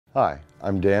Hi,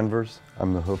 I'm Danvers.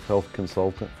 I'm the Hoof Health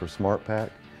Consultant for SmartPak,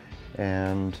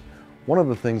 and one of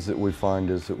the things that we find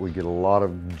is that we get a lot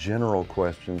of general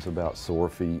questions about sore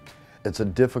feet. It's a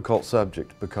difficult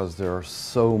subject because there are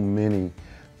so many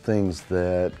things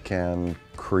that can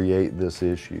create this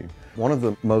issue. One of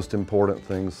the most important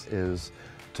things is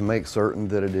to make certain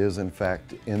that it is in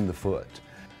fact in the foot.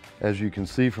 As you can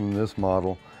see from this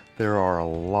model, there are a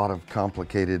lot of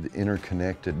complicated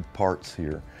interconnected parts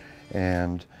here.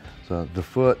 And so the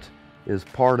foot is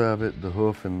part of it, the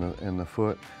hoof and the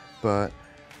foot, but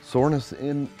soreness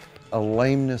in a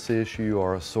lameness issue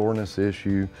or a soreness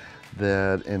issue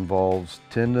that involves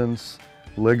tendons,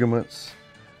 ligaments,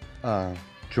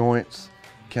 joints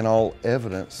can all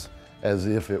evidence as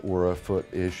if it were a foot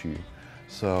issue.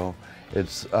 So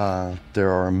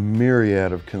there are a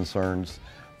myriad of concerns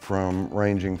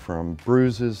ranging from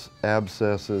bruises,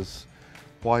 abscesses,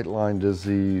 white line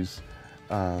disease,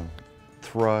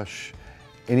 thrush,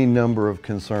 any number of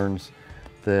concerns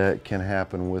that can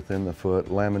happen within the foot,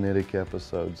 laminitic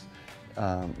episodes.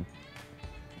 But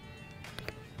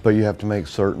you have to make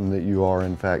certain that you are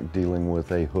in fact dealing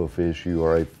with a hoof issue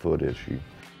or a foot issue.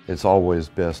 It's always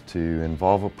best to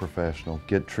involve a professional,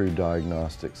 get true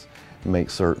diagnostics, and make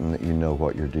certain that you know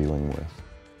what you're dealing with.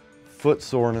 Foot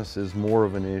soreness is more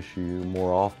of an issue,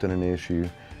 more often an issue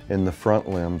in the front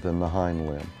limb than the hind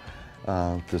limb.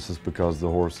 This is because the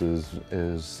horse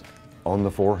is on the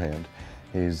forehand.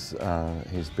 He's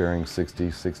bearing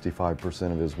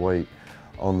 60–65% of his weight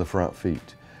on the front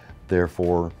feet.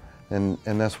 Therefore, and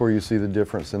that's where you see the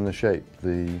difference in the shape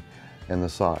and the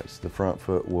size. The front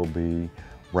foot will be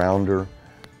rounder,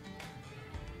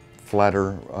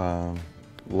 flatter,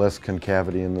 less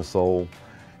concavity in the sole,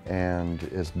 and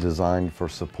it's designed for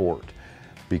support.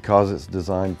 Because it's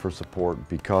designed for support,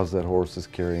 because that horse is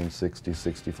carrying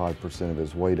 60–65% of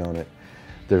his weight on it,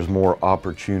 there's more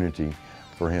opportunity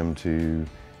for him to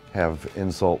have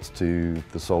insults to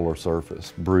the solar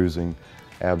surface, bruising,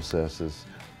 abscesses,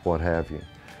 what have you.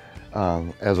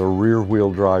 As a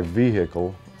rear-wheel drive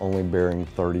vehicle, only bearing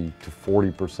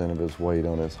 30–40% of his weight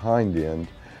on its hind end,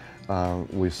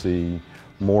 we see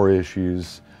more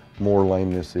issues, more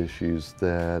lameness issues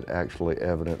that actually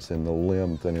evidence in the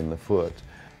limb than in the foot.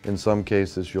 In some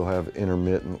cases, you'll have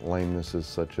intermittent lamenesses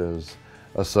such as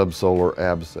a subsolar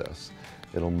abscess.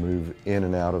 It'll move in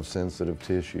and out of sensitive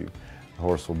tissue. The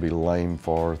horse will be lame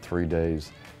for 3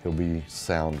 days. He'll be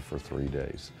sound for 3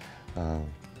 days.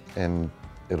 And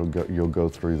you'll go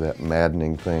through that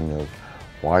maddening thing of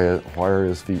why are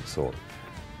his feet sore?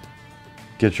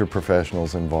 Get your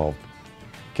professionals involved.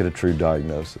 Get a true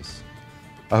diagnosis.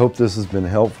 I hope this has been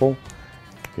helpful.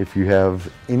 If you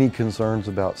have any concerns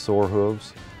about sore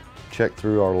hooves, check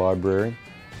through our library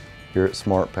here at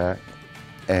SmartPak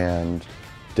and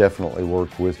definitely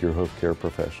work with your hoof care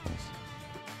professionals.